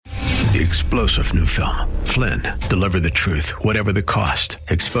The explosive new film, Flynn, deliver the truth, whatever the cost,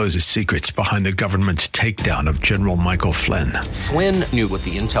 exposes secrets behind the government's takedown of General Michael Flynn. Flynn knew what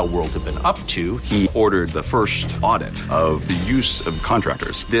the intel world had been up to. He ordered the first audit of the use of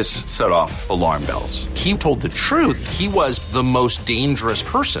contractors. This set off alarm bells. He told the truth. He was the most dangerous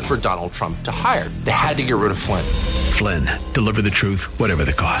person for Donald Trump to hire. They had to get rid of Flynn. Flynn, deliver the truth, whatever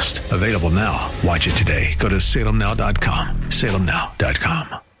the cost. Available now. Watch it today. Go to salemnow.com.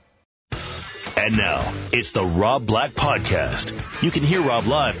 salemnow.com. And now, it's the Rob Black Podcast. You can hear Rob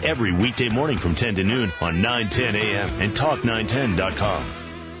live every weekday morning from 10 to noon on 910 a.m. and talk910.com.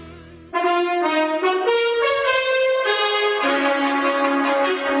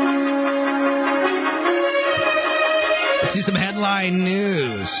 Let's do some headline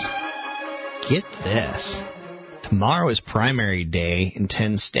news. Get this. Tomorrow is primary day in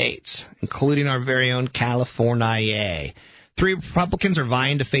 10 states, including our very own California. 3 Republicans are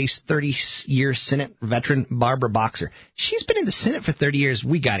vying to face 30-year Senate veteran Barbara Boxer. She's been in the Senate for 30 years.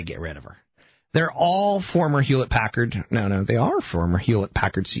 We got to get rid of her. They're all former Hewlett-Packard. No, they are former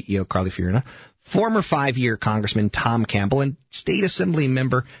Hewlett-Packard CEO Carly Fiorina, former 5-year Congressman Tom Campbell, and State Assembly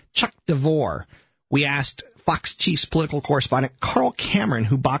member Chuck DeVore. We asked Fox Chief's political correspondent Carl Cameron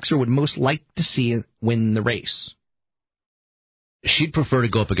who Boxer would most like to see win the race. She'd prefer to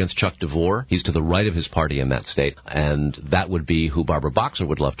go up against Chuck DeVore. He's to the right of his party in that state, and that would be who Barbara Boxer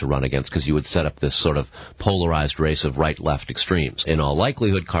would love to run against, because you would set up this sort of polarized race of right-left extremes. In all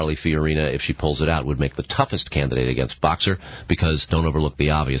likelihood, Carly Fiorina, if she pulls it out, would make the toughest candidate against Boxer, because don't overlook the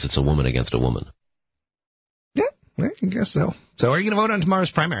obvious, it's a woman against a woman. Yeah, I guess so. So are you going to vote on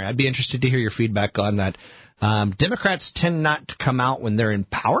tomorrow's primary? I'd be interested to hear your feedback on that. Democrats tend not to come out when they're in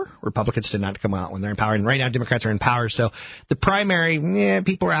power. Republicans tend not to come out when they're in power. And right now, Democrats are in power. So the primary,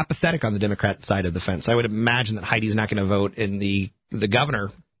 people are apathetic on the Democrat side of the fence. I would imagine that Heidi's not going to vote in the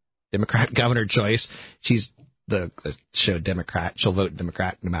Democrat governor choice. She's the show Democrat. She'll vote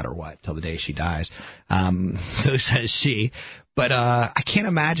Democrat no matter what till the day she dies. So says she. But I can't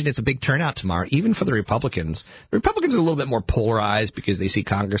imagine it's a big turnout tomorrow, even for the Republicans. The Republicans are a little bit more polarized because they see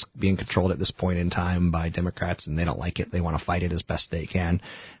Congress being controlled at this point in time by Democrats, and they don't like it. They want to fight it as best they can.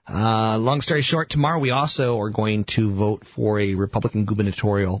 Long story short, tomorrow we also are going to vote for a Republican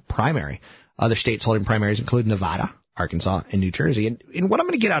gubernatorial primary. Other states holding primaries include Nevada, Arkansas, and New Jersey. And what I'm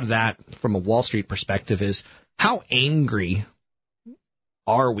going to get out of that from a Wall Street perspective is how angry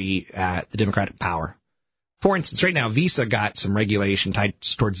are we at the Democratic power? For instance, right now, Visa got some regulation tied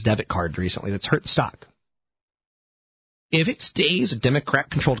towards debit cards recently that's hurt the stock. If it stays a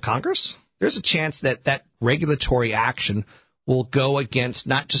Democrat-controlled Congress, there's a chance that that regulatory action will go against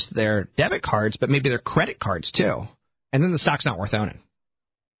not just their debit cards, but maybe their credit cards, too. And then the stock's not worth owning.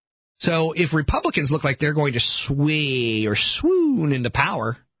 So if Republicans look like they're going to sway or swoon into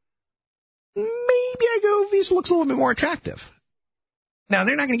power, maybe I go Visa looks a little bit more attractive. Now,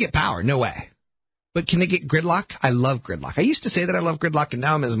 they're not going to get power. No way. But can they get gridlock? I love gridlock. I used to say that I love gridlock, and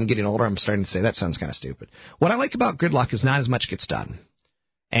now as I'm getting older, I'm starting to say that sounds kind of stupid. What I like about gridlock is not as much gets done.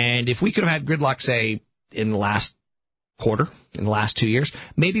 And if we could have had gridlock, say, in the last quarter, in the last 2 years,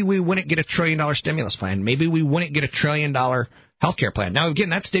 maybe we wouldn't get $1 trillion stimulus plan. Maybe we wouldn't get $1 trillion healthcare plan. Now,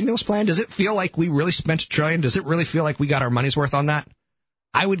 again, that stimulus plan, does it feel like we really spent $1 trillion? Does it really feel like we got our money's worth on that?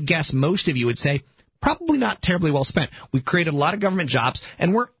 I would guess most of you would say, probably not terribly well spent. We've created a lot of government jobs,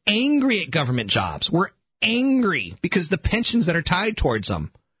 and we're angry at government jobs. We're angry because the pensions that are tied towards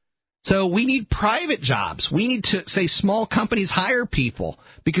them. So we need private jobs. We need to, say, small companies hire people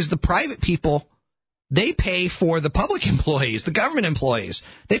because the private people, they pay for the public employees, the government employees.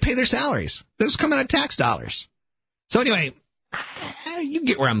 They pay their salaries. Those come out of tax dollars. So anyway, you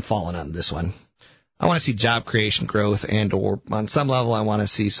get where I'm falling on this one. I want to see job creation, growth, and or on some level I want to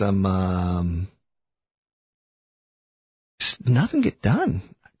see some nothing get done.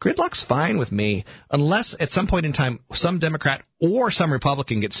 Gridlock's fine with me, unless at some point in time some Democrat or some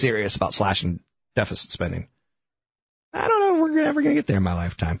Republican gets serious about slashing deficit spending. I don't know if we're ever going to get there in my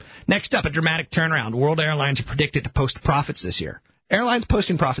lifetime. Next up, a dramatic turnaround. World Airlines are predicted to post profits this year. Airlines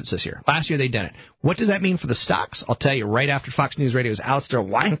posting profits this year. Last year they didn't. What does that mean for the stocks? I'll tell you right after Fox News Radio's Alistair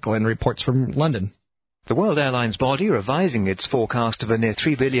Wanklin reports from London. The World Airlines body revising its forecast of a near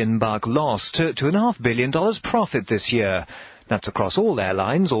 $3 billion loss to $2.5 billion profit this year. That's across all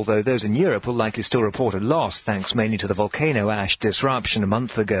airlines, although those in Europe will likely still report a loss, thanks mainly to the volcano ash disruption a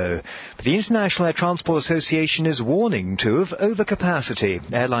month ago. But the International Air Transport Association is warning, too, of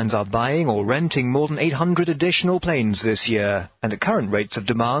overcapacity. Airlines are buying or renting more than 800 additional planes this year, and at current rates of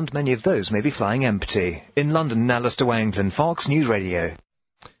demand, many of those may be flying empty. In London, Alistair Wanklin, Fox News Radio.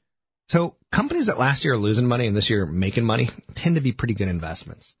 So companies that last year are losing money and this year are making money tend to be pretty good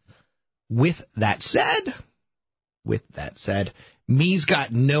investments. With that said, me's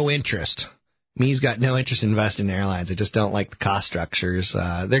got no interest. Me's got no interest in investing in airlines. I just don't like the cost structures.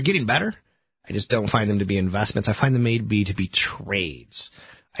 They're getting better. I just don't find them to be investments. I find them maybe to be trades.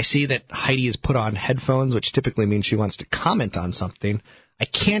 I see that Heidi has put on headphones, which typically means she wants to comment on something. I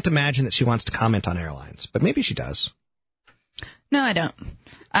can't imagine that she wants to comment on airlines, but maybe she does. No, I don't.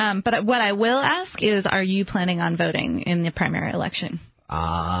 But what I will ask is, are you planning on voting in the primary election?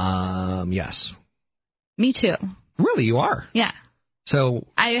 Yes. Me too. Really, you are? Yeah. So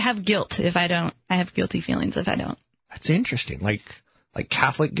I have guilt if I don't. I have guilty feelings if I don't. That's interesting. Like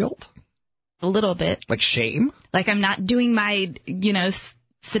Catholic guilt? A little bit. Like shame? Like I'm not doing my,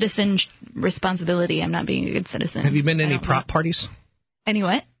 citizen responsibility. I'm not being a good citizen. Have you been to any prop parties? Any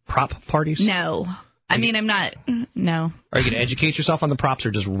what? Prop parties? No. I'm not. No. Are you going to educate yourself on the props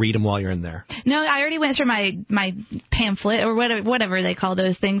or just read them while you're in there? No, I already went through my pamphlet or whatever they call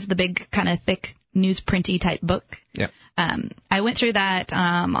those things, the big kind of thick newsprinty type book. Yeah. I went through that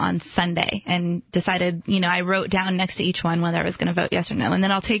on Sunday and decided, I wrote down next to each one whether I was going to vote yes or no, and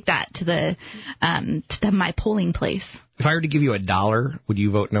then I'll take that to my polling place. If I were to give you $1, would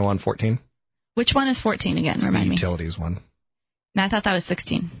you vote no on 14? Which one is 14 again? It's Remind the me. Utilities one. No, I thought that was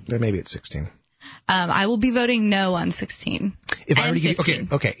 16. Then maybe it's 16. I will be voting no on 16. If I were to give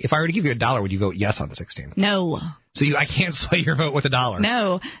if I were to give you $1, would you vote yes on 16? No. So I can't sway your vote with $1.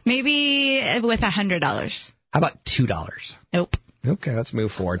 No, maybe with $100. How about $2? Nope. Okay, let's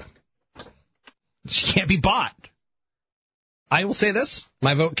move forward. She can't be bought. I will say this: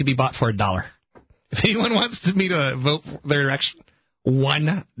 my vote could be bought for $1. If anyone wants me to vote their direction,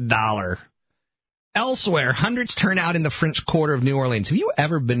 $1. Elsewhere, hundreds turn out in the French Quarter of New Orleans. Have you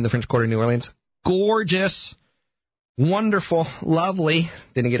ever been in the French Quarter of New Orleans? Gorgeous, wonderful, lovely.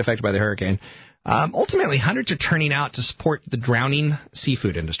 Didn't get affected by the hurricane. Ultimately, hundreds are turning out to support the drowning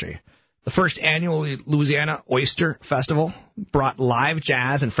seafood industry. The first annual Louisiana Oyster Festival brought live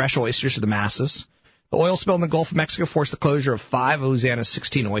jazz and fresh oysters to the masses. The oil spill in the Gulf of Mexico forced the closure of 5 of Louisiana's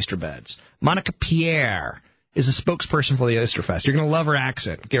 16 oyster beds. Monica Pierre is a spokesperson for the Oyster Fest. You're going to love her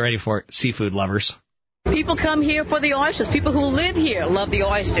accent. Get ready for it, seafood lovers. People come here for the oysters. People who live here love the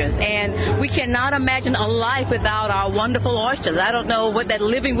oysters. And we cannot imagine a life without our wonderful oysters. I don't know what that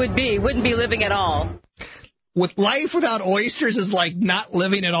living would be. Wouldn't be living at all. With life without oysters is like not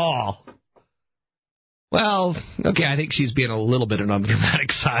living at all. Well, okay, I think she's being a little bit on the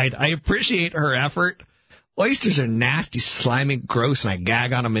dramatic side. I appreciate her effort. Oysters are nasty, slimy, gross, and I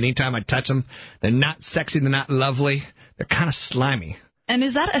gag on them anytime I touch them. They're not sexy, they're not lovely. They're kind of slimy. And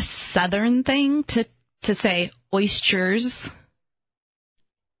is that a Southern thing to say oysters?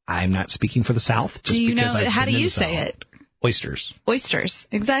 I'm not speaking for the South. Do you know, how do you say it? Oysters. Oysters,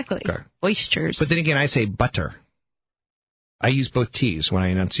 exactly. Okay. Oysters. But then again, I say butter. I use both T's when I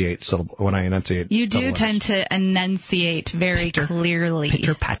enunciate You do tend to enunciate very clearly.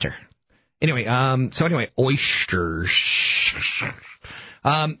 Pitter patter. Anyway, oysters.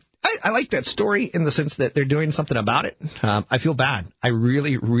 I like that story in the sense that they're doing something about it. I feel bad. I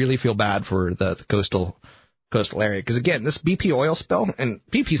really, really feel bad for the coastal area. Because, again, this BP oil spill, and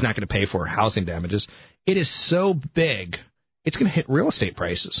BP's not going to pay for housing damages. It is so big, it's going to hit real estate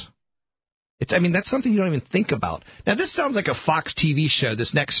prices. That's something you don't even think about. Now, this sounds like a Fox TV show,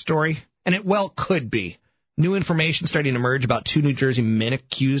 this next story, and it well could be. New information starting to emerge about 2 New Jersey men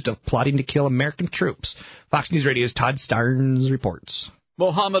accused of plotting to kill American troops. Fox News Radio's Todd Starnes reports.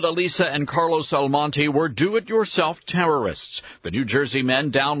 Mohammed Alisa and Carlos Almonte were do-it-yourself terrorists. The New Jersey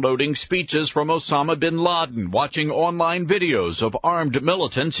men downloading speeches from Osama bin Laden, watching online videos of armed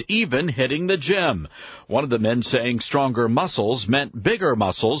militants, even hitting the gym. One of the men saying stronger muscles meant bigger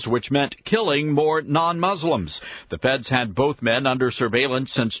muscles, which meant killing more non-Muslims. The feds had both men under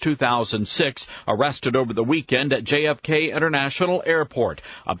surveillance since 2006, arrested over the weekend at JFK International Airport,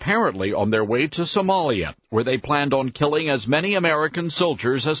 apparently on their way to Somalia, where they planned on killing as many American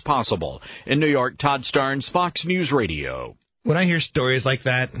soldiers as possible. In New York, Todd Starnes, Fox News Radio. When I hear stories like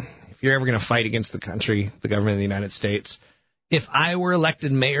that, if you're ever going to fight against the country, the government of the United States, if I were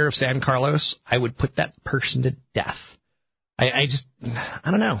elected mayor of San Carlos, I would put that person to death. I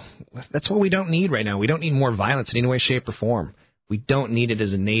don't know. That's what we don't need right now. We don't need more violence in any way, shape, or form. We don't need it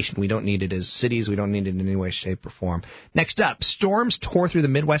as a nation. We don't need it as cities. We don't need it in any way, shape, or form. Next up, storms tore through the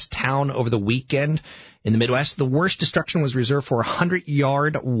Midwest town over the weekend. In the Midwest, the worst destruction was reserved for a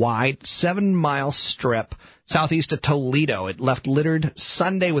 100-yard wide, 7-mile strip southeast of Toledo. It left littered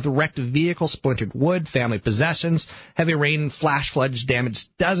Sunday with wrecked vehicles, splintered wood, family possessions. Heavy rain and flash floods damaged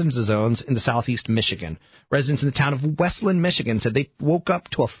dozens of zones in the southeast Michigan. Residents in the town of Westland, Michigan said they woke up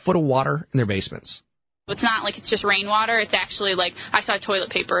to a foot of water in their basements. It's not like it's just rainwater. It's actually like I saw toilet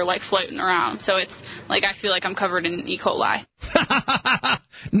paper like floating around. So it's like I feel like I'm covered in E. coli.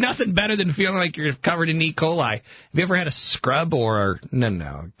 Nothing better than feeling like you're covered in E. coli. Have you ever had a scrub or...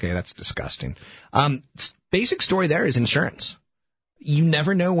 No. Okay, that's disgusting. Basic story there is insurance. You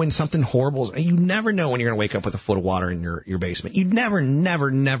never know when something horrible is... You never know when you're going to wake up with a foot of water in your basement. You never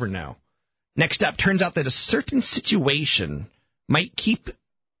know. Next up, turns out that a certain situation might keep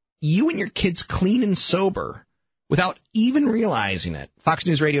you and your kids clean and sober without even realizing it. Fox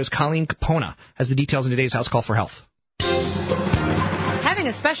News Radio's Colleen Capona has the details in today's House Call for Health. Having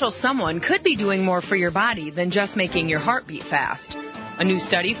a special someone could be doing more for your body than just making your heart beat fast. A new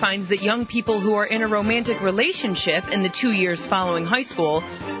study finds that young people who are in a romantic relationship in the 2 years following high school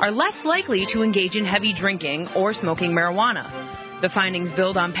are less likely to engage in heavy drinking or smoking marijuana. The findings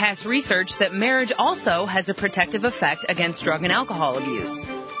build on past research that marriage also has a protective effect against drug and alcohol abuse.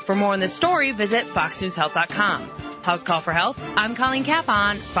 For more on this story, visit foxnewshealth.com. House Call for Health, I'm Colleen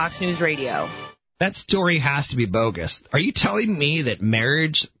Capon, Fox News Radio. That story has to be bogus. Are you telling me that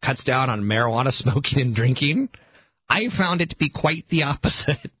marriage cuts down on marijuana smoking and drinking? I found it to be quite the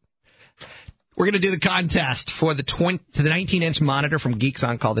opposite. We're going to do the contest for the 19-inch monitor from Geeks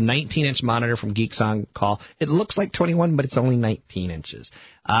On Call. The 19-inch monitor from Geeks On Call. It looks like 21, but it's only 19 inches.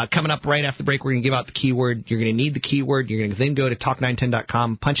 Coming up right after the break, we're going to give out the keyword. You're going to need the keyword. You're going to then go to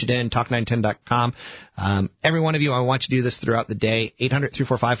talk910.com, punch it in, talk910.com. Every one of you, I want you to do this throughout the day.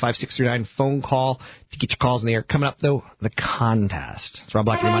 800-345-5639, phone call to get your calls in the air. Coming up, though, the contest. It's Rob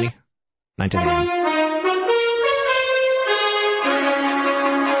Black, Your Money, 910 a.m.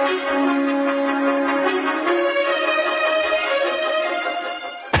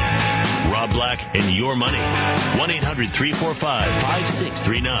 And Your Money.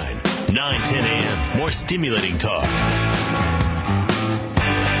 1-800-345-5639. 9:10 a.m. More stimulating talk.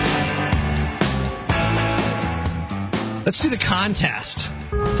 Let's do the contest.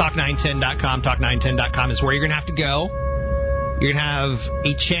 Talk910.com. Talk910.com is where you're going to have to go. You're going to have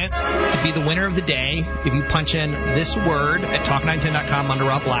a chance to be the winner of the day if you punch in this word at talk910.com under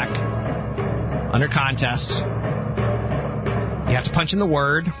Rob Black. Under contest. You have to punch in the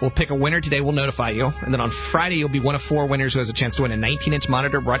word. We'll pick a winner today. We'll notify you. And then on Friday, you'll be one of 4 winners who has a chance to win a 19-inch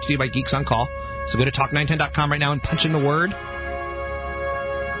monitor brought to you by Geeks On Call. So go to talk910.com right now and punch in the word.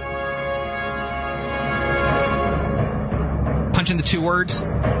 Punch in the 2 words.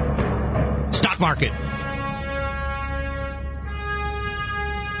 Stock market.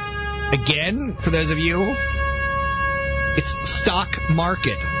 Again, for those of you, it's stock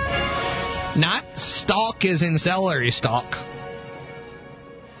market. Not stalk as in celery stalk.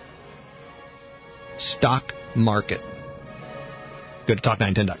 Stock market. Go to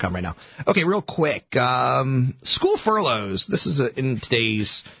talk910.com right now. Okay, real quick. School furloughs. This is in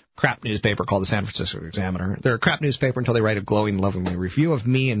today's crap newspaper called the San Francisco Examiner. They're a crap newspaper until they write a glowing, loving review of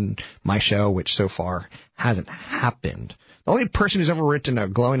me and my show, which so far hasn't happened. The only person who's ever written a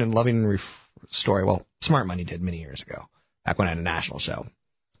glowing and loving story, well, Smart Money did many years ago, back when I had a national show.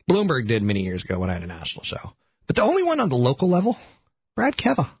 Bloomberg did many years ago when I had a national show. But the only one on the local level, Brad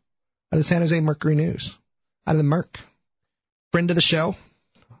Keva, out of the San Jose Mercury News, out of the Merc. Friend of the show.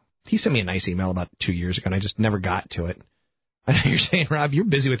 He sent me a nice email about 2 years ago, and I just never got to it. I know you're saying, Rob, you're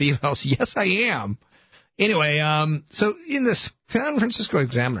busy with emails. Yes, I am. Anyway, so in this San Francisco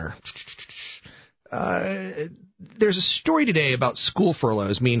Examiner, there's a story today about school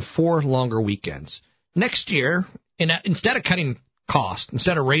furloughs, meaning 4 longer weekends. Next year, instead of cutting costs,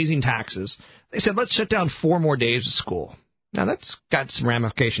 instead of raising taxes, they said, let's shut down 4 more days of school. Now, that's got some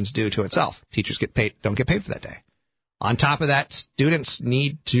ramifications due to itself. Teachers don't get paid for that day. On top of that, students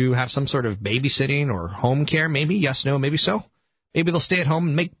need to have some sort of babysitting or home care, maybe. Yes, no, maybe so. Maybe they'll stay at home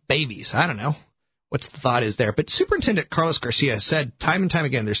and make babies. I don't know. What's the thought is there? But Superintendent Carlos Garcia said time and time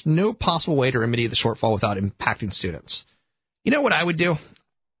again, there's no possible way to remedy the shortfall without impacting students. You know what I would do?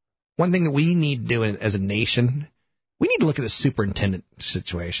 One thing that we need to do as a nation, we need to look at the superintendent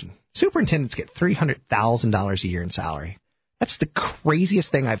situation. Superintendents get $300,000 a year in salary. That's the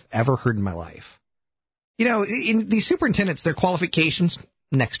craziest thing I've ever heard in my life. You know, in these superintendents, their qualifications,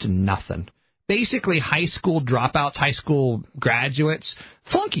 next to nothing. Basically, high school dropouts, high school graduates,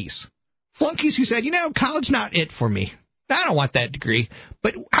 flunkies. Flunkies who said, you know, college not it for me. I don't want that degree,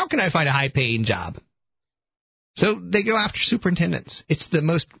 but how can I find a high-paying job? So they go after superintendents. It's the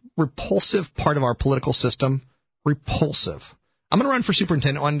most repulsive part of our political system. Repulsive. I'm going to run for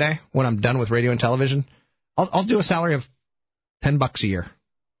superintendent one day when I'm done with radio and television. I'll do a salary of $10 a year.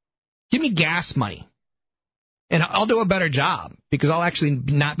 Give me gas money. And I'll do a better job because I'll actually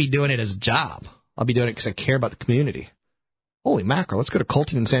not be doing it as a job. I'll be doing it because I care about the community. Holy mackerel. Let's go to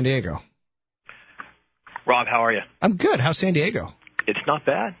Colton in San Diego. Rob, how are you? I'm good. How's San Diego? It's not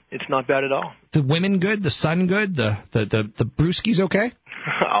bad. It's not bad at all. The women good? The sun good? The brewskis okay?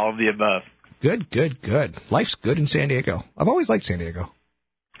 All of the above. Good. Life's good in San Diego. I've always liked San Diego.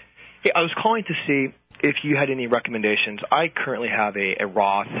 Hey, I was calling to see if you had any recommendations. I currently have a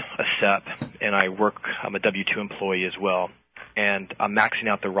Roth, a SEP, and I'm a W-2 employee as well. And I'm maxing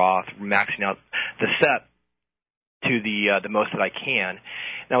out the Roth, maxing out the SEP to the most that I can.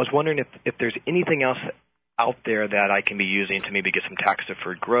 And I was wondering if there's anything else out there that I can be using to maybe get some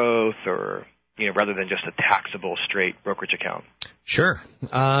tax-deferred growth or, rather than just a taxable straight brokerage account. Sure.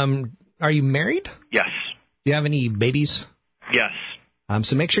 Are you married? Yes. Do you have any babies? Yes.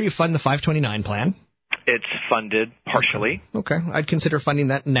 So make sure you fund the 529 plan. It's funded partially. Okay. I'd consider funding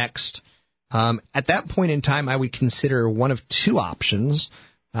that next. At that point in time, I would consider one of two options.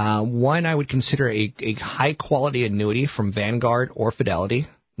 One, I would consider a high-quality annuity from Vanguard or Fidelity.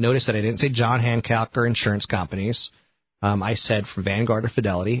 Notice that I didn't say John Hancock or insurance companies. I said from Vanguard or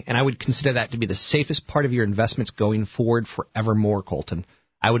Fidelity. And I would consider that to be the safest part of your investments going forward forevermore, Colton.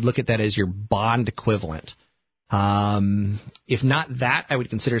 I would look at that as your bond equivalent. If not that, I would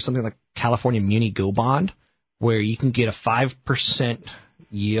consider something like California Muni Go Bond, where you can get a 5%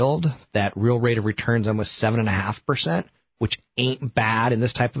 yield. That real rate of returns almost 7.5%, which ain't bad in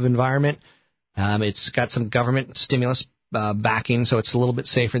this type of environment. It's got some government stimulus backing, so it's a little bit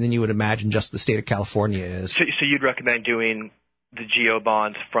safer than you would imagine just the state of California is. So you'd recommend doing the GO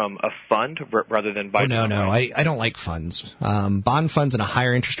bonds from a fund rather than by... Oh, no. I don't like funds. Bond funds in a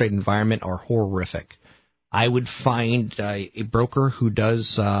higher interest rate environment are horrific. I would find a broker who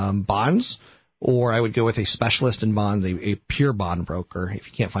does bonds, or I would go with a specialist in bonds, a pure bond broker, if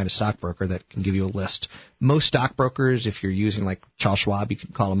you can't find a stockbroker that can give you a list. Most stockbrokers, if you're using like Charles Schwab, you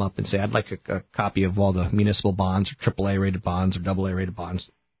can call them up and say, I'd like a copy of all the municipal bonds or AAA-rated bonds or AA-rated bonds.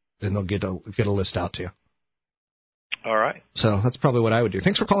 Then they'll get a list out to you. All right. So that's probably what I would do.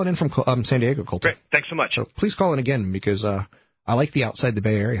 Thanks for calling in from San Diego, Colton. Great. Thanks so much. So please call in again because I like the outside the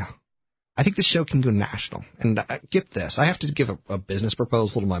Bay Area. I think this show can go national. And get this. I have to give a business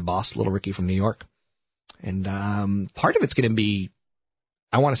proposal to my boss, Little Ricky from New York. And part of it's going to be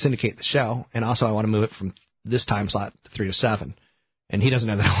I want to syndicate the show, and also I want to move it from this time slot to 3 to 7. And he doesn't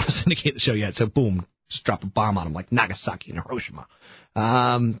know that I want to syndicate the show yet. So, boom, just drop a bomb on him like Nagasaki and Hiroshima.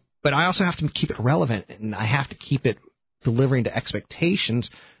 But I also have to keep it relevant, and I have to keep it delivering to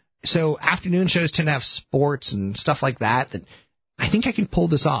expectations. So afternoon shows tend to have sports and stuff like that I think I can pull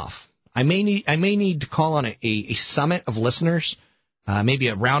this off. I may need to call on a summit of listeners, maybe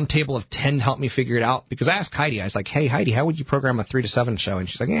a round table of 10 to help me figure it out. Because I asked Heidi, I was like, hey, Heidi, how would you program a 3 to 7 show? And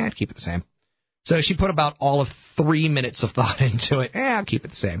she's like, I'd keep it the same. So she put about all of 3 minutes of thought into it. I'll keep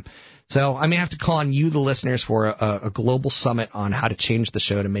it the same. So I may have to call on you, the listeners, for a global summit on how to change the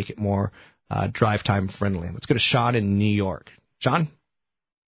show to make it more drive time friendly. Let's go to Sean in New York. Sean?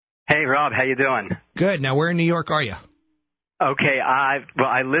 Hey, Rob, how you doing? Good. Now, where in New York are you? Okay, I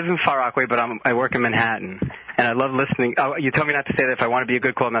live in Far Rockaway, but I work in Manhattan, and I love listening. Oh, you told me not to say that if I want to be a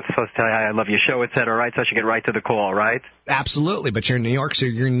good call, I'm not supposed to tell you I love your show, et cetera, right? So I should get right to the call, right? Absolutely, but you're in New York, so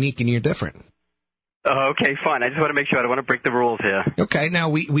you're unique and you're different. Okay, fine. I just want to make sure I don't want to break the rules here. Okay, now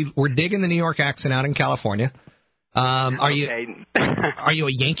we're digging the New York accent out in California. Are you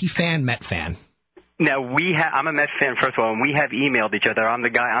a Yankee fan, Met fan? Now I'm a Mets fan, first of all, and we have emailed each other. I'm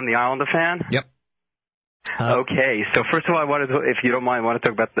the Islander fan. Yep. Okay, so first of all, if you don't mind, I want to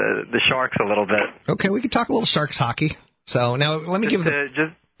talk about the Sharks a little bit. Okay, we can talk a little Sharks hockey. So now let me give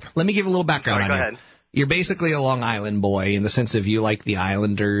a little background on you. Go ahead. You're basically a Long Island boy in the sense of you like the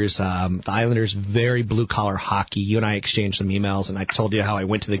Islanders. The Islanders, very blue-collar hockey. You and I exchanged some emails, and I told you how I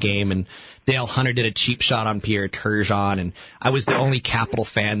went to the game, and Dale Hunter did a cheap shot on Pierre Turgeon, and I was the only Capital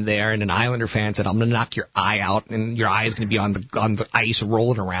fan there, and an Islander fan said, I'm going to knock your eye out, and your eye is going to be on the ice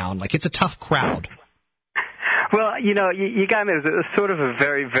rolling around. Like, it's a tough crowd. Well, you got me. It was sort of a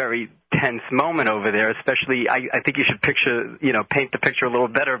very, very tense moment over there, especially I think you should paint the picture a little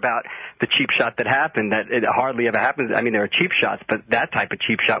better about the cheap shot that happened, that it hardly ever happens. I mean, there are cheap shots, but that type of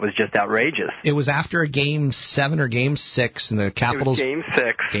cheap shot was just outrageous. It was after a Game 7 or Game 6, and the Capitals... It was Game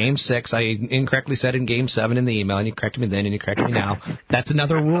 6. Game 6. I incorrectly said in Game 7 in the email, and you corrected me then, and you corrected me now. That's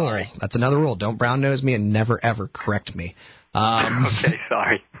another rule. That's another rule. Don't brown nose me and never, ever correct me. Okay,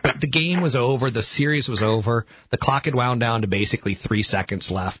 sorry. But the game was over. The series was over. The clock had wound down to basically 3 seconds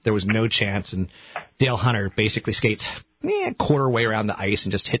left. There was no chance, and Dale Hunter basically skates a quarter way around the ice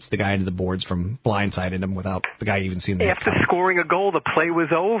and just hits the guy into the boards from blindsiding him without the guy even seeing the After scoring a goal, the play was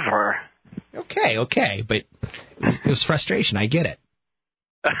over. Okay, but it was frustration. I get it.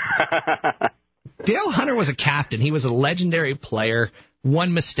 Dale Hunter was a captain. He was a legendary player.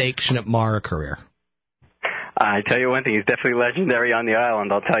 One mistake shouldn't mar a career. I tell you one thing, he's definitely legendary on the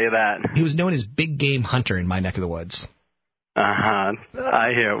island, I'll tell you that. He was known as Big Game Hunter in my neck of the woods. Uh-huh.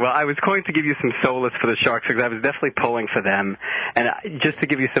 I hear. Well, I was going to give you some solace for the Sharks because I was definitely pulling for them. And just to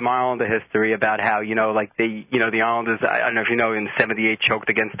give you some Islander history about how, the Islanders, I don't know if you know, in 78 choked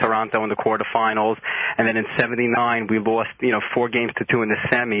against Toronto in the quarterfinals. And then in 79, we lost, 4-2 in the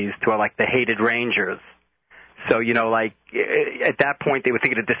semis to, the hated Rangers. So, at that point, they were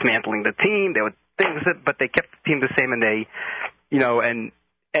thinking of dismantling the team. They were things, but they kept the team the same, and they,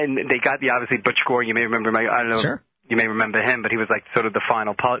 and they got obviously Butch Gore. You may remember I don't know. Sure. You may remember him, but he was sort of the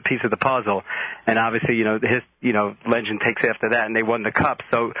final piece of the puzzle. And obviously, his, legend takes after that, and they won the cup.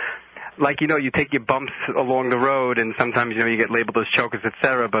 So, you take your bumps along the road, and sometimes, you get labeled as chokers,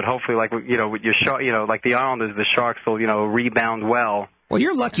 etc. But hopefully, with your Shark, like the Islanders, the Sharks will, rebound well. Well,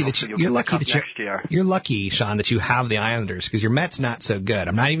 you're lucky you're lucky, Sean, that you have the Islanders, because your Mets not so good.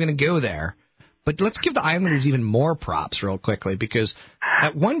 I'm not even going to go there. But let's give the Islanders even more props real quickly, because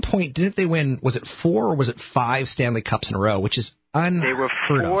at one point, didn't they win, was it 4 or was it 5 Stanley Cups in a row, which is unheard They were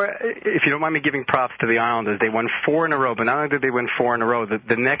 4, if you don't mind me giving props to the Islanders, they won 4 in a row, but not only did they win 4 in a row,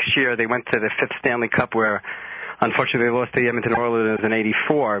 the next year they went to the 5th Stanley Cup where, unfortunately, they lost to the Edmonton Oilers in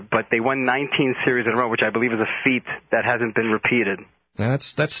 84, but they won 19 series in a row, which I believe is a feat that hasn't been repeated. Yeah,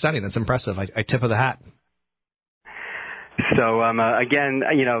 that's stunning. That's impressive. I tip of the hat. So, again,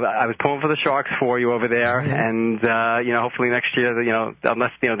 I was pulling for the Sharks for you over there, and, hopefully next year,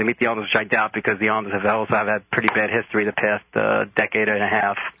 unless, they meet the Islanders, which I doubt, because the Islanders have had pretty bad history the past decade and a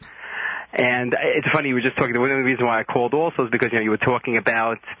half. And it's funny, you were just talking, one of the reasons why I called also is because, you were talking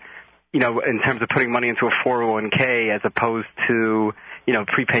about, in terms of putting money into a 401k as opposed to,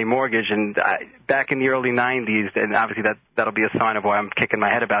 prepay mortgage. And back in the early 90s, and obviously that'll be a sign of why I'm kicking my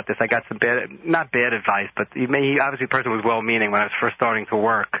head about this, I got some not bad advice, but obviously the person was well-meaning when I was first starting to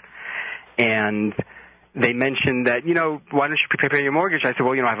work. And they mentioned that, why don't you prepay your mortgage? I said,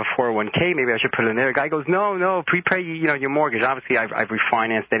 well, I have a 401k, maybe I should put it in there. The guy goes, no, prepay, your mortgage. Obviously, I've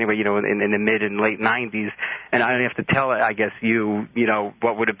refinanced anyway, in the mid and late 90s, and I don't have to tell, I guess,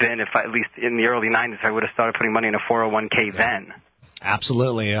 what would have been if at least in the early 90s I would have started putting money in a 401k then.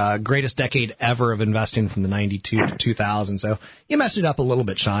 Absolutely. Greatest decade ever of investing from the 92 to 2000. So you messed it up a little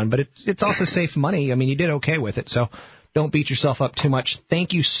bit, Sean, but it's also safe money. I mean, you did okay with it, so don't beat yourself up too much.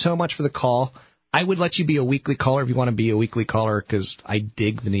 Thank you so much for the call. I would let you be a weekly caller if you want to be a weekly caller, because I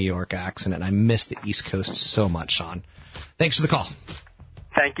dig the New York accent, and I miss the East Coast so much, Sean. Thanks for the call.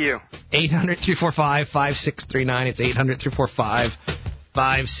 Thank you. 800-345-5639. It's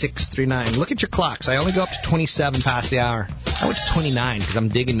 800-345-5639. Look at your clocks. I only go up to 27 past the hour. I went to 29 because I'm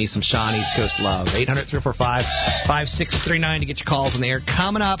digging me some Sean East Coast love. 800-345-5639 to get your calls on the air.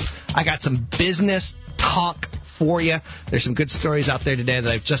 Coming up, I got some business talk for you. There's some good stories out there today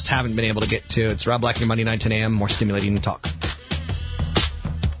that I just haven't been able to get to. It's Rob Black, your Monday 9, 10 a.m. More stimulating talk.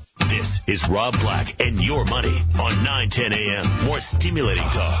 This is Rob Black and Your Money on 910 a.m. More stimulating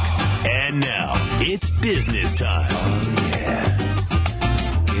talk. And now, it's business time. Oh, yeah.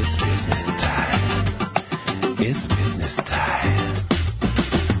 It's business time. It's business time.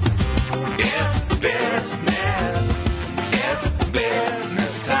 It's business. It's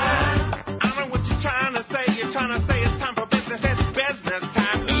business time. I don't know what you're trying to say. You're trying to say it's time for business. It's business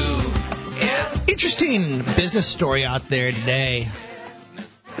time. Ooh, it's interesting business story out there today.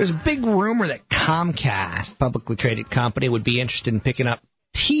 There's a big rumor that Comcast, publicly traded company, would be interested in picking up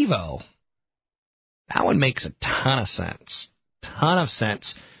TiVo. That one makes a ton of sense.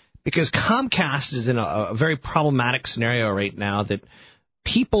 Because Comcast is in a very problematic scenario right now that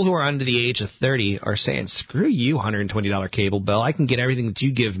people who are under the age of 30 are saying, screw you, $120 cable bill. I can get everything that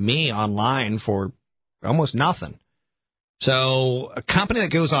you give me online for almost nothing. So a company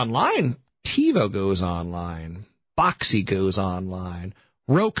that goes online, TiVo goes online, Boxy goes online,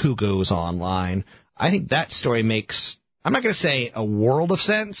 Roku goes online. I think that story makes, I'm not going to say a world of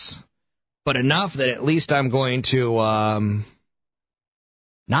sense, but enough that at least I'm going to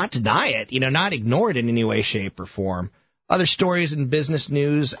not deny it, not ignore it in any way, shape, or form. Other stories in business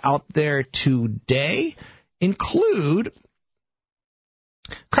news out there today include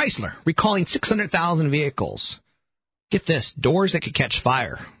Chrysler recalling 600,000 vehicles. Get this, doors that could catch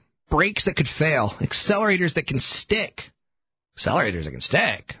fire, brakes that could fail, accelerators that can stick. Accelerators that can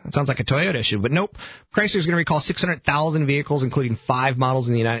stick. That sounds like a Toyota issue, but nope. Chrysler's going to recall 600,000 vehicles, including 5 models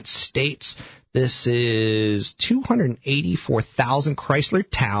in the United States. This is 284,000 Chrysler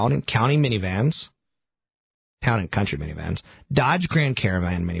Town and County minivans, Town and Country minivans, Dodge Grand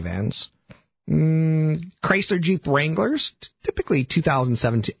Caravan minivans, Chrysler Jeep Wranglers, typically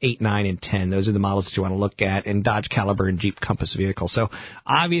 2007 to 8, 9, and 10. Those are the models that you want to look at, and Dodge Caliber and Jeep Compass vehicles. So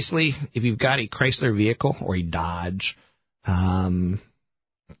obviously, if you've got a Chrysler vehicle or a Dodge,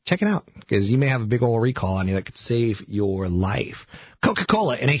 check it out, because you may have a big old recall on you that could save your life.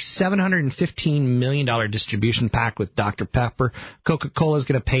 Coca-Cola in a $715 million distribution pact with Dr. Pepper. Coca-Cola is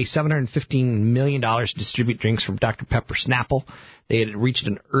going to pay $715 million to distribute drinks from Dr. Pepper Snapple. They had reached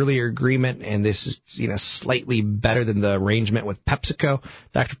an earlier agreement, and this is slightly better than the arrangement with PepsiCo.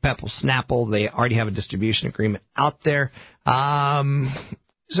 Dr. Pepper Snapple, they already have a distribution agreement out there.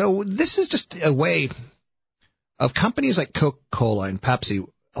 So this is just a way of companies like Coca-Cola and Pepsi.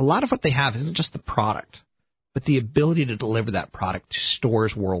 A lot of what they have isn't just the product, but the ability to deliver that product to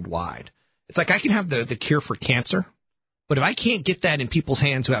stores worldwide. It's like I can have the cure for cancer, but if I can't get that in people's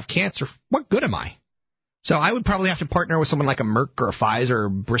hands who have cancer, what good am I? So I would probably have to partner with someone like a Merck or a Pfizer or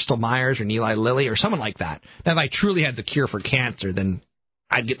Bristol Myers or Eli Lilly or someone like that. Now, if I truly had the cure for cancer, then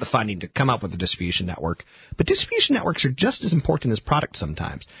I'd get the funding to come up with a distribution network. But distribution networks are just as important as products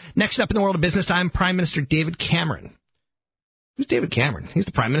sometimes. Next up in the world of business time, Prime Minister David Cameron. Who's David Cameron? He's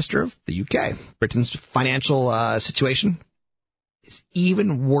the Prime Minister of the UK. Britain's financial situation is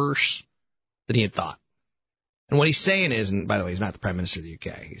even worse than he had thought. And what he's saying is, and by the way, he's not the Prime Minister of the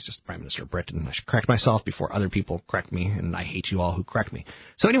UK. He's just the Prime Minister of Britain. I should correct myself before other people correct me, and I hate you all who correct me.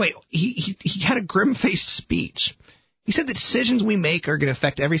 So anyway, he had a grim-faced speech. He said the decisions we make are going to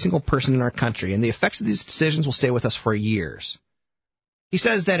affect every single person in our country, and the effects of these decisions will stay with us for years. He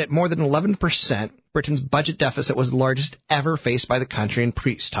says that at more than 11%, Britain's budget deficit was the largest ever faced by the country in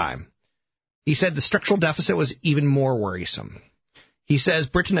peacetime. He said the structural deficit was even more worrisome. He says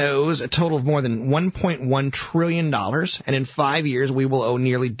Britain owes a total of more than $1.1 trillion, and in 5 years we will owe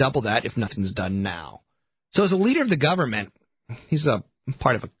nearly double that if nothing's done now. So as a leader of the government, he's a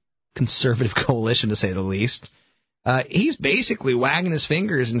part of a conservative coalition, to say the least. He's basically wagging his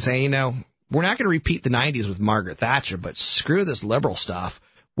fingers and saying, we're not going to repeat the 90s with Margaret Thatcher, but screw this liberal stuff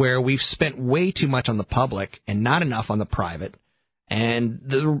where we've spent way too much on the public and not enough on the private, and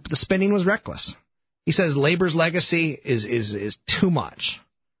the spending was reckless. He says Labour's legacy is too much.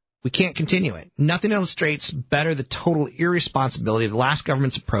 We can't continue it. Nothing illustrates better the total irresponsibility of the last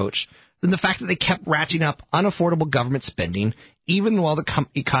government's approach than the fact that they kept ratcheting up unaffordable government spending even while the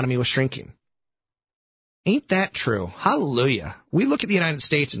economy was shrinking. Ain't that true? Hallelujah. We look at the United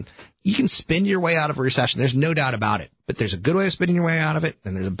States, and you can spend your way out of a recession. There's no doubt about it. But there's a good way of spending your way out of it,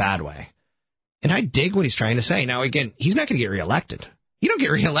 and there's a bad way. And I dig what he's trying to say. Now, again, he's not going to get reelected. You don't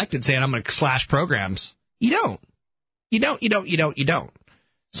get reelected saying, I'm going to slash programs. You don't. You don't.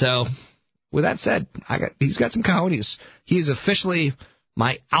 So, with that said, he's got some cojones. He is officially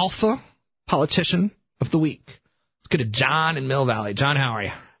my alpha politician of the week. Let's go to John in Mill Valley. John, how are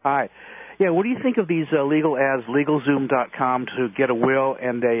you? Hi. Yeah, what do you think of these legal ads, LegalZoom.com, to get a will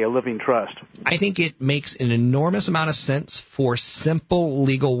and a living trust? I think it makes an enormous amount of sense for simple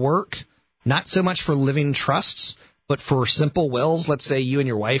legal work, not so much for living trusts, but for simple wills. Let's say you and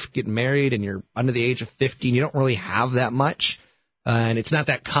your wife get married and you're under the age of 50 and you don't really have that much, and it's not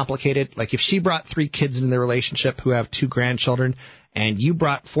that complicated. Like if she brought 3 kids into the relationship who have 2 grandchildren, and you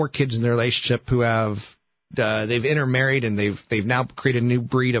brought 4 kids in the relationship who have they've intermarried and they've now created a new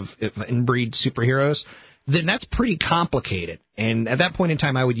breed of inbreed superheroes, then that's pretty complicated. And at that point in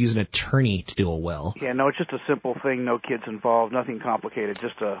time, I would use an attorney to do a will. Yeah, no, it's just a simple thing, no kids involved, nothing complicated,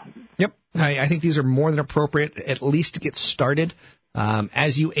 just a... Yep, I think these are more than appropriate, at least to get started.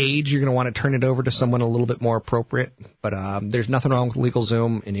 As you age, you're going to want to turn it over to someone a little bit more appropriate. But there's nothing wrong with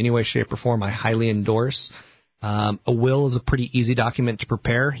LegalZoom in any way, shape, or form. I highly endorse. A will is a pretty easy document to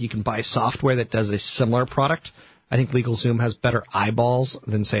prepare. You can buy software that does a similar product. I think LegalZoom has better eyeballs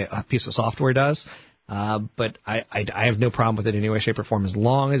than, say, a piece of software does. But I have no problem with it in any way, shape, or form as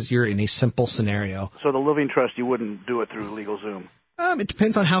long as you're in a simple scenario. So the living trust, you wouldn't do it through LegalZoom? It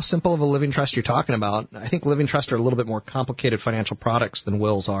depends on how simple of a living trust you're talking about. I think living trusts are a little bit more complicated financial products than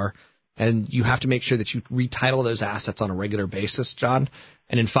wills are. And you have to make sure that you retitle those assets on a regular basis, John.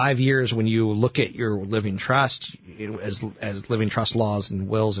 And in 5 years, when you look at your living trust, as living trust laws and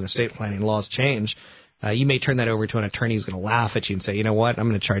wills and estate planning laws change, you may turn that over to an attorney who's going to laugh at you and say, you know what, I'm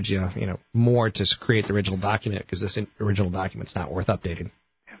going to charge you, more to create the original document because this original document's not worth updating.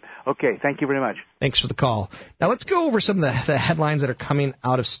 Okay, thank you very much. Thanks for the call. Now let's go over some of the headlines that are coming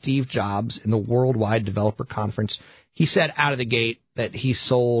out of Steve Jobs in the Worldwide Developer Conference. He said out of the gate that he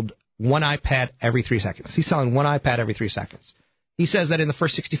sold one iPad every 3 seconds. He's selling one iPad every 3 seconds. He says that in the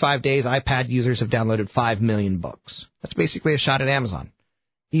first 65 days, iPad users have downloaded 5 million books. That's basically a shot at Amazon.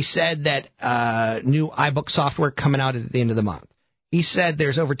 He said that new iBook software coming out at the end of the month. He said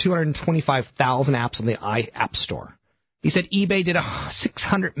there's over 225,000 apps on the App Store. He said eBay did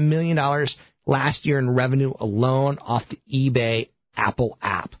 $600 million last year in revenue alone off the eBay Apple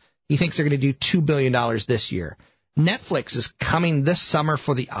app. He thinks they're going to do $2 billion this year. Netflix is coming this summer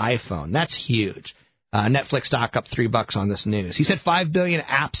for the iPhone. That's huge. Netflix stock up $3 on this news. He said 5 billion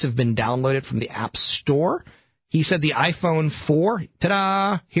apps have been downloaded from the App Store. He said the iPhone 4,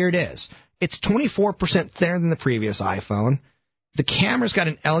 ta-da, here it is. It's 24% thinner than the previous iPhone. The camera's got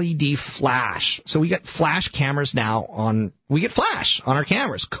an LED flash. So we get flash cameras now we get flash on our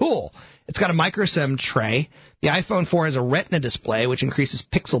cameras. Cool. It's got a microSIM tray. The iPhone 4 has a Retina display, which increases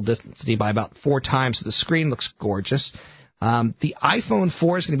pixel density by about 4 times, so the screen looks gorgeous. The iPhone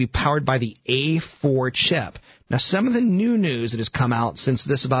 4 is going to be powered by the A4 chip. Now, some of the new news that has come out since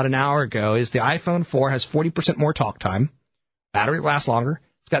this about an hour ago is the iPhone 4 has 40% more talk time. Battery lasts longer.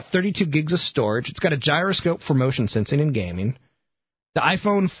 It's got 32 gigs of storage. It's got a gyroscope for motion sensing and gaming. The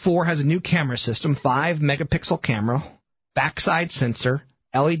iPhone 4 has a new camera system, 5-megapixel camera, backside sensor,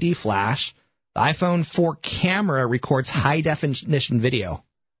 LED flash. The iPhone 4 camera records high-definition video.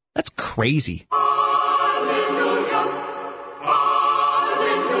 That's crazy.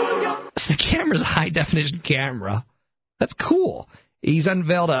 So the camera's a high-definition camera. That's cool. He's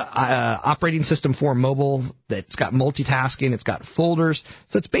unveiled a operating system for mobile that's got multitasking. It's got folders.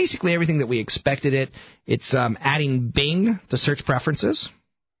 So it's basically everything that we expected it. It's adding Bing to search preferences.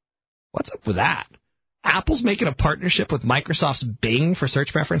 What's up with that? Apple's making a partnership with Microsoft's Bing for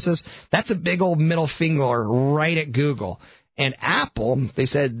search preferences. That's a big old middle finger right at Google. And Apple, they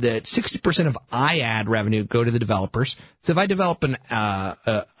said that 60% of iAd revenue go to the developers. So if I develop an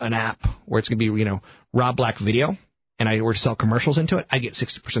app where it's going to be, Rob Black video, and I were to sell commercials into it, I get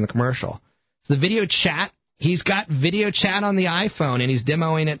 60% of the commercial. So the video chat, he's got video chat on the iPhone, and he's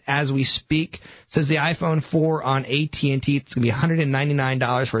demoing it as we speak. Says the iPhone 4 on AT&T, it's going to be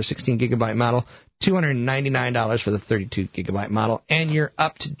 $199 for a 16-gigabyte model, $299 for the 32-gigabyte model. And you're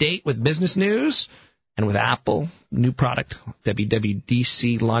up to date with business news and with Apple, new product,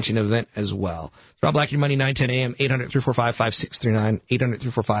 WWDC launching event as well. Rob Black, Your Money, 910 a.m., 800-345-5639,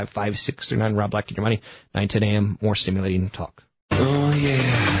 800-345-5639. Rob Black, Your Money, 910 a.m., more stimulating talk. Oh,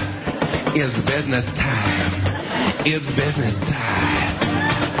 yeah. It's business time. It's business time.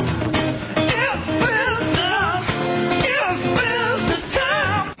 It's business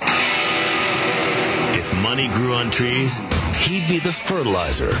time. If money grew on trees, he'd be the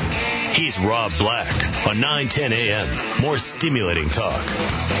fertilizer. He's Rob Black on 910 a.m. More stimulating talk.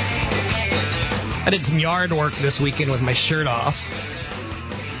 I did some yard work this weekend with my shirt off.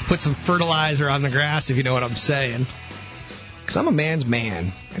 Put some fertilizer on the grass, if you know what I'm saying. Because I'm a man's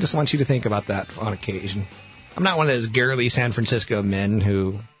man. I just want you to think about that on occasion. I'm not one of those girly San Francisco men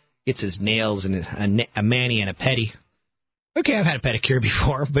who gets his nails in a mani and a pedi. Okay, I've had a pedicure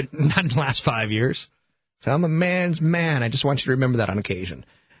before, but not in the last 5 years. So I'm a man's man. I just want you to remember that on occasion.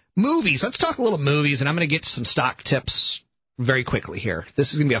 Movies. Let's talk a little movies, and I'm going to get some stock tips very quickly here.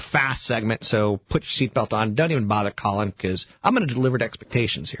 This is going to be a fast segment, so put your seatbelt on. Don't even bother calling, because I'm going to deliver to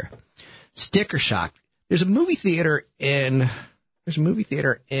expectations here. Sticker Shock. There's a movie theater in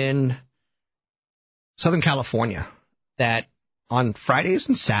Southern California that on Fridays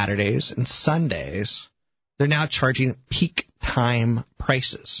and Saturdays and Sundays, they're now charging peak time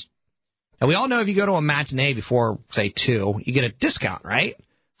prices. Now, we all know if you go to a matinee before, say, 2, you get a discount, right?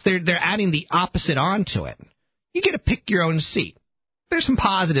 So they're adding the opposite onto it. You get to pick your own seat. There's some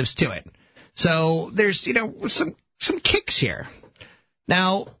positives to it. So there's, some kicks here.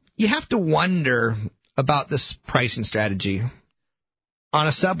 Now, you have to wonder about this pricing strategy on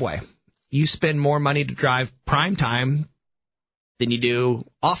a subway. You spend more money to drive prime time than you do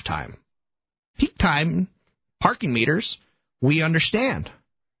off time. Peak time parking meters, we understand.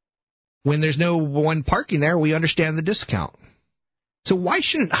 When there's no one parking there, we understand the discount. So why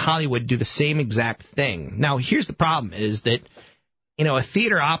shouldn't Hollywood do the same exact thing? Now, here's the problem is that, a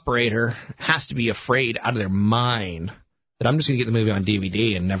theater operator has to be afraid out of their mind that I'm just going to get the movie on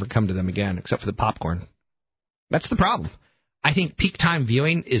DVD and never come to them again except for the popcorn. That's the problem. I think peak time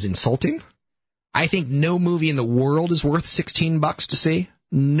viewing is insulting. I think no movie in the world is worth $16 to see.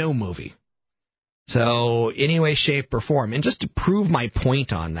 No movie. So, any way, shape, or form. And just to prove my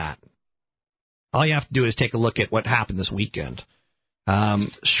point on that, all you have to do is take a look at what happened this weekend.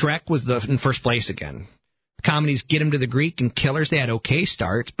 Shrek was in first place again. The comedies Get Him to the Greek and Killers, they had okay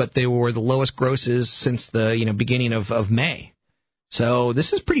starts, but they were the lowest grosses since the beginning of May. So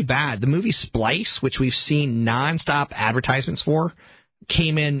this is pretty bad. The movie Splice, which we've seen nonstop advertisements for,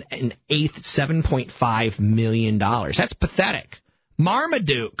 came in 8th at $7.5 million. That's pathetic.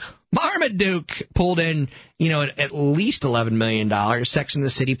 Marmaduke pulled in, at least $11 million. Sex and the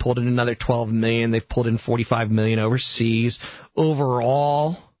City pulled in another $12 million. They've pulled in $45 million overseas.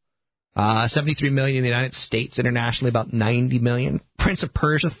 Overall, $73 million in the United States. Internationally, about $90 million. Prince of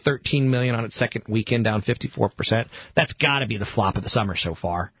Persia, $13 million on its second weekend, down 54%. That's got to be the flop of the summer so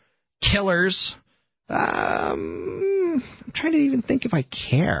far. Killers. I'm trying to even think if I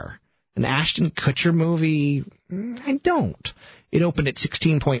care. An Ashton Kutcher movie, I don't. It opened at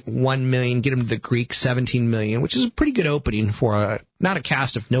 $16.1 million, Get Him to the Greek, $17 million, which is a pretty good opening for not a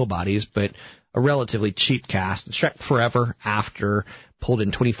cast of nobodies, but a relatively cheap cast. And Shrek Forever After pulled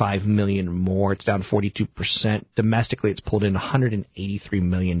in $25 million more. It's down 42%. Domestically, it's pulled in $183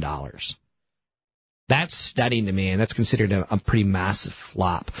 million. That's stunning to me, and that's considered a pretty massive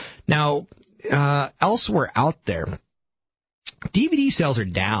flop. Now, elsewhere out there, DVD sales are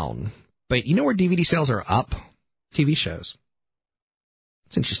down, but you know where DVD sales are up? TV shows.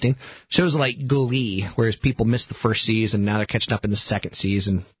 It's interesting. Shows like Glee, whereas people missed the first season, now they're catching up in the second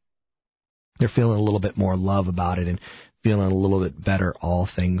season. They're feeling a little bit more love about it and feeling a little bit better, all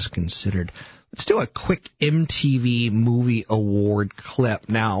things considered. Let's do a quick MTV Movie Award clip.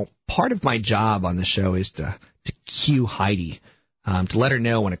 Now, part of my job on the show is to cue Heidi, to let her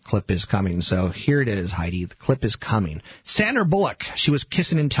know when a clip is coming. So here it is, Heidi. The clip is coming. Sandra Bullock. She was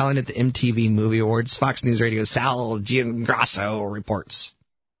kissing and telling at the MTV Movie Awards. Fox News Radio's Sal Giangrasso reports.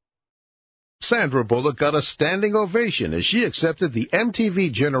 Sandra Bullock got a standing ovation as she accepted the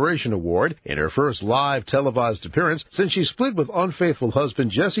MTV Generation Award in her first live televised appearance since she split with unfaithful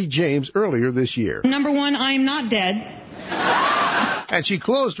husband Jesse James earlier this year. Number one, I am not dead. And she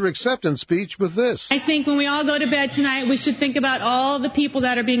closed her acceptance speech with this. I think when we all go to bed tonight, we should think about all the people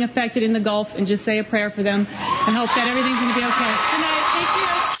that are being affected in the Gulf and just say a prayer for them and hope that everything's going to be okay. Good night. Thank you.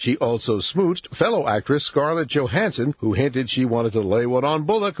 She also smooched fellow actress Scarlett Johansson, who hinted she wanted to lay one on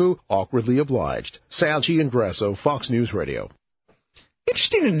Bullock, who awkwardly obliged. Sal Giangrasso, Fox News Radio.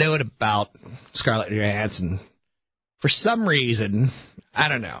 Interesting to note about Scarlett Johansson. For some reason, I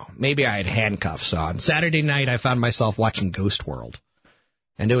don't know, maybe I had handcuffs on. Saturday night, I found myself watching Ghost World.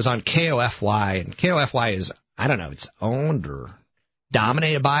 And it was on KOFY, and KOFY is, I don't know, it's owned or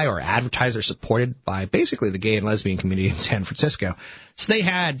dominated by or advertiser supported by basically the gay and lesbian community in San Francisco. So they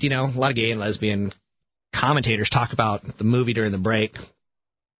had, a lot of gay and lesbian commentators talk about the movie during the break.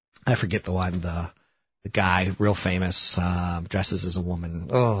 I forget the one, the guy, real famous, dresses as a woman.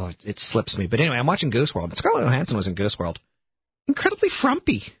 Oh, it slips me. But anyway, I'm watching Ghost World. Scarlett Johansson was in Ghost World. Incredibly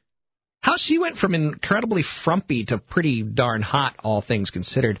frumpy. How she went from incredibly frumpy to pretty darn hot, all things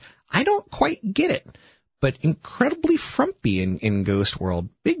considered, I don't quite get it. But incredibly frumpy in Ghost World.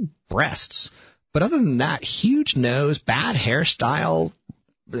 Big breasts. But other than that, huge nose, bad hairstyle.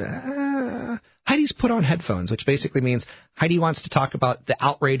 Heidi's put on headphones, which basically means Heidi wants to talk about the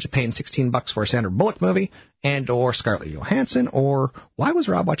outrage of paying $16 for a Sandra Bullock movie, and or Scarlett Johansson, or why was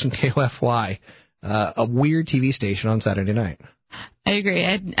Rob watching KOFY, a weird TV station on Saturday night? I agree.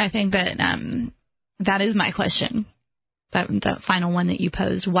 I think that that is my question. That final one that you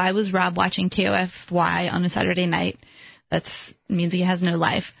posed. Why was Rob watching KOFY on a Saturday night? That means he has no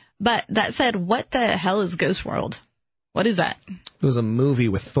life. But that said, what the hell is Ghost World? What is that? It was a movie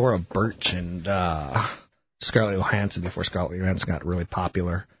with Thora Birch and Scarlett Johansson before Scarlett Johansson got really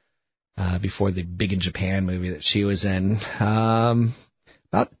popular. Before the Big in Japan movie that she was in.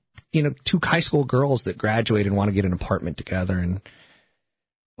 About, two high school girls that graduate and want to get an apartment together, and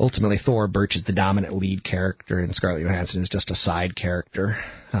ultimately, Thora Birch is the dominant lead character, and Scarlett Johansson is just a side character.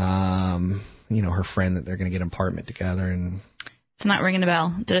 Her friend that they're going to get an apartment together. And it's not ringing a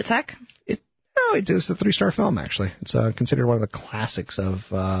bell. Did it suck? It was a 3-star film, actually. It's considered one of the classics of...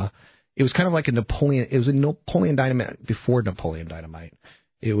 it was kind of like a Napoleon... It was a Napoleon Dynamite before Napoleon Dynamite.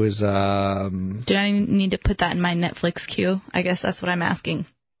 It was... Do I need to put that in my Netflix queue? I guess that's what I'm asking.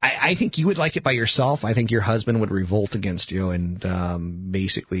 I think you would like it by yourself. I think your husband would revolt against you and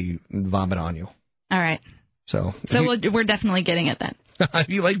basically vomit on you. All right. So we're definitely getting it then.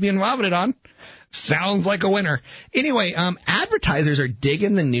 You like being vomited on? Sounds like a winner. Anyway, advertisers are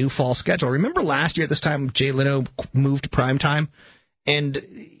digging the new fall schedule. Remember last year at this time, Jay Leno moved to primetime? And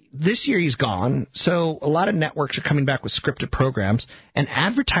this year he's gone, so a lot of networks are coming back with scripted programs, and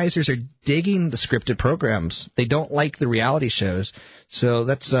advertisers are digging the scripted programs. They don't like the reality shows, so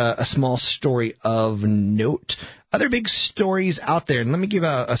that's a small story of note. Other big stories out there, and let me give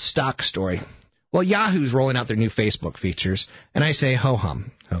a stock story. Well, Yahoo's rolling out their new Facebook features, and I say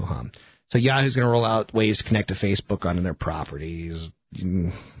ho-hum, ho-hum. So Yahoo's going to roll out ways to connect to Facebook on their properties.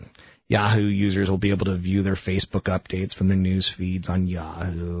 You Yahoo users will be able to view their Facebook updates from their news feeds on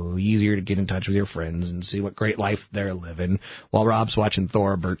Yahoo. Easier to get in touch with your friends and see what great life they're living. While Rob's watching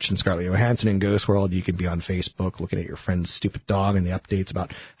Thora Birch and Scarlett Johansson in Ghost World, you can be on Facebook looking at your friend's stupid dog and the updates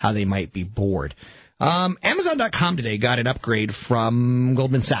about how they might be bored. Amazon.com today got an upgrade from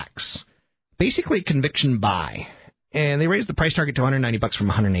Goldman Sachs. Basically, conviction buy. And they raised the price target to $190 from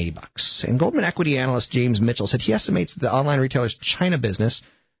 $180. And Goldman equity analyst James Mitchell said he estimates that the online retailer's China business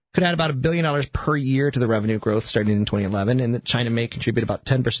could add about $1 billion per year to the revenue growth starting in 2011, and that China may contribute about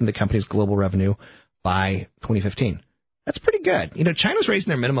 10% of the company's global revenue by 2015. That's pretty good. You know, China's raising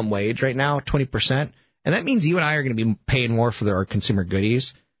their minimum wage right now, 20%, and that means you and I are going to be paying more for our consumer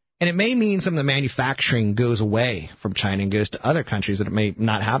goodies. And it may mean some of the manufacturing goes away from China and goes to other countries that may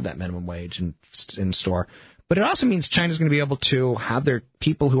not have that minimum wage in store. But it also means China's going to be able to have their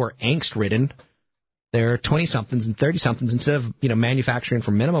people who are angst-ridden, their 20-somethings and 30-somethings, instead of manufacturing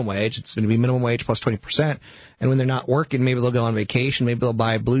for minimum wage, it's going to be minimum wage plus 20%. And when they're not working, maybe they'll go on vacation, maybe they'll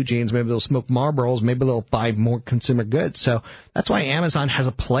buy blue jeans, maybe they'll smoke Marlboros, maybe they'll buy more consumer goods. So that's why Amazon has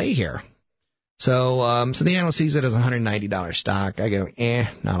a play here. So the analyst sees it as a $190 stock. I go,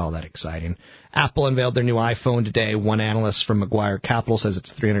 not all that exciting. Apple unveiled their new iPhone today. One analyst from Macquarie Capital says it's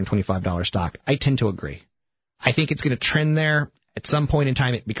a $325 stock. I tend to agree. I think it's going to trend there. At some point in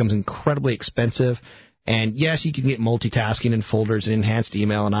time, it becomes incredibly expensive. And, yes, you can get multitasking and folders and enhanced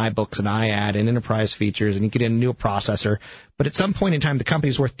email and iBooks and iAd and enterprise features, and you get a new processor. But at some point in time, the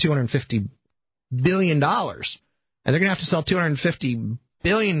company's worth $250 billion. And they're going to have to sell $250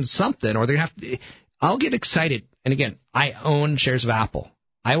 billion something, or they're going to have to – I'll get excited. And, again, I own shares of Apple.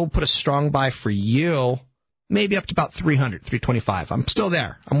 I will put a strong buy for you, maybe up to about $300, $325. I'm still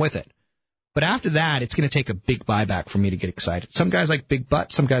there. I'm with it. But after that, it's going to take a big buyback for me to get excited. Some guys like big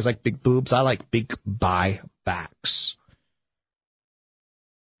butts. Some guys like big boobs. I like big buybacks.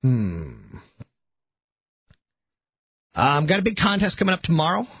 Got a big contest coming up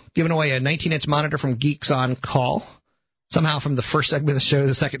tomorrow. Giving away a 19-inch monitor from Geeks on Call. Somehow from the first segment of the show to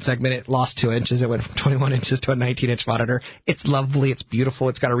the second segment, it lost 2 inches. It went from 21 inches to a 19-inch monitor. It's lovely. It's beautiful.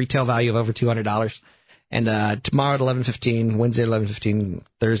 It's got a retail value of over $200. And tomorrow at 11:15, Wednesday at 11:15,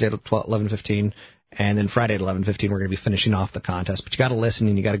 Thursday at 11:15, and then Friday at 11:15, we're going to be finishing off the contest. But you got to listen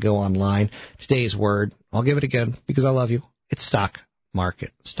and you got to go online. Today's word, I'll give it again because I love you. It's stock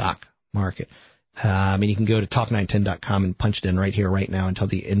market. Stock market. And you can go to talk910.com and punch it in right here, right now until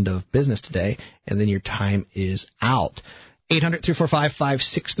the end of business today, and then your time is out.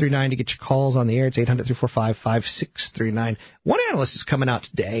 800-345-5639 to get your calls on the air. It's 800-345-5639. One analyst is coming out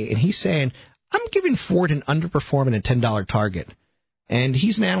today, and he's saying, I'm giving Ford an underperforming a $10 target. And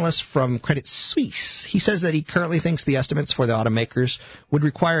he's an analyst from Credit Suisse. He says that he currently thinks the estimates for the automakers would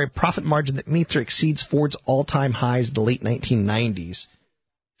require a profit margin that meets or exceeds Ford's all-time highs in the late 1990s.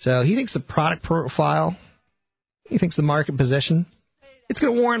 So he thinks the product profile, he thinks the market position, it's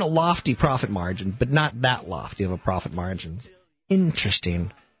going to warrant a lofty profit margin, but not that lofty of a profit margin.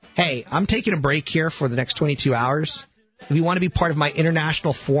 Interesting. Hey, I'm taking a break here for the next 22 hours. If you want to be part of my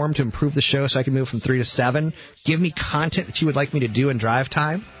international forum to improve the show so I can move from 3 to 7, give me content that you would like me to do in drive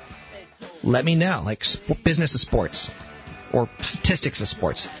time, let me know, like business of sports or statistics of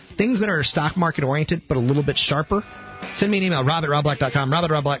sports. Things that are stock market oriented but a little bit sharper. Send me an email, rob@robblack.com,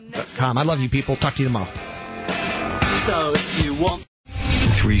 rob@robblack.com. I love you people. Talk to you tomorrow. So if you want...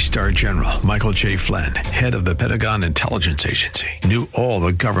 3-star General Michael J. Flynn, head of the Pentagon Intelligence Agency, knew all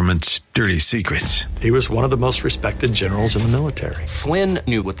the government's dirty secrets. He was one of the most respected generals in the military. Flynn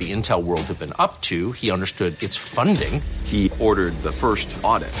knew what the intel world had been up to. He understood its funding. He ordered the first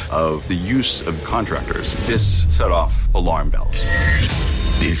audit of the use of contractors. This set off alarm bells.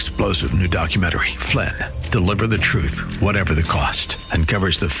 The explosive new documentary, Flynn, Deliver the Truth, Whatever the Cost,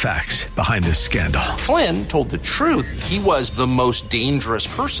 uncovers the facts behind this scandal. Flynn told the truth. He was the most dangerous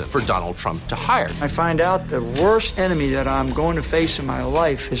person for Donald Trump to hire. I find out the worst enemy that I'm going to face in my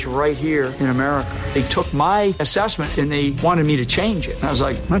life is right here in America. They took my assessment and they wanted me to change it. And I was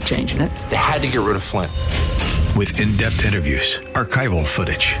like, I'm not changing it. They had to get rid of Flynn. With in-depth interviews, archival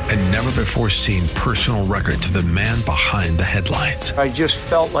footage, and never-before-seen personal records of the man behind the headlines. I just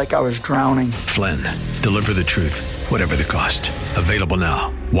felt like I was drowning. Flynn, Deliver the Truth, Whatever the Cost. Available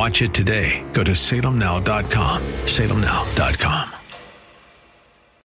now. Watch it today. Go to salemnow.com. salemnow.com.